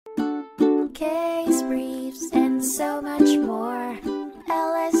case briefs, and so much more.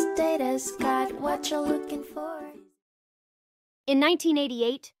 LSData's got what you're looking for. In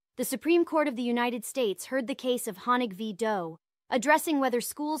 1988, the Supreme Court of the United States heard the case of Honig v. Doe, addressing whether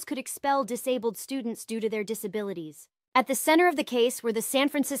schools could expel disabled students due to their disabilities. At the center of the case were the San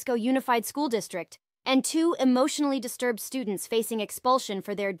Francisco Unified School District and two emotionally disturbed students facing expulsion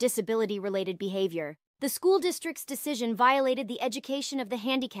for their disability-related behavior. The school district's decision violated the Education of the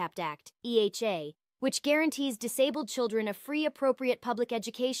Handicapped Act, EHA, which guarantees disabled children a free, appropriate public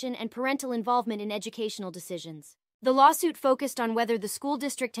education and parental involvement in educational decisions. The lawsuit focused on whether the school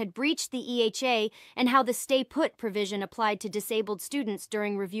district had breached the EHA and how the stay put provision applied to disabled students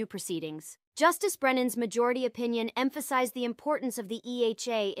during review proceedings. Justice Brennan's majority opinion emphasized the importance of the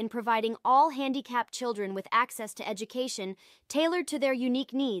EHA in providing all handicapped children with access to education tailored to their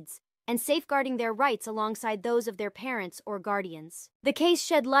unique needs and safeguarding their rights alongside those of their parents or guardians. The case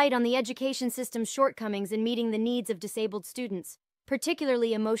shed light on the education system's shortcomings in meeting the needs of disabled students,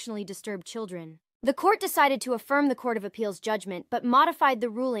 particularly emotionally disturbed children. The court decided to affirm the Court of Appeals judgment, but modified the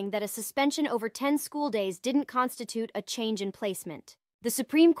ruling that a suspension over 10 school days didn't constitute a change in placement. The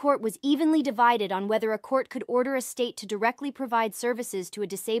Supreme Court was evenly divided on whether a court could order a state to directly provide services to a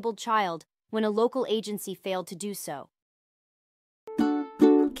disabled child when a local agency failed to do so.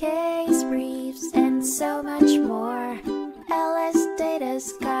 Case briefs, and so much more.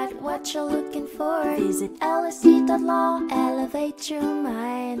 LSData's got what you're looking for. Visit lsd.law, elevate your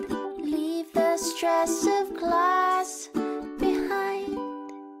mind. Leave the stress of class.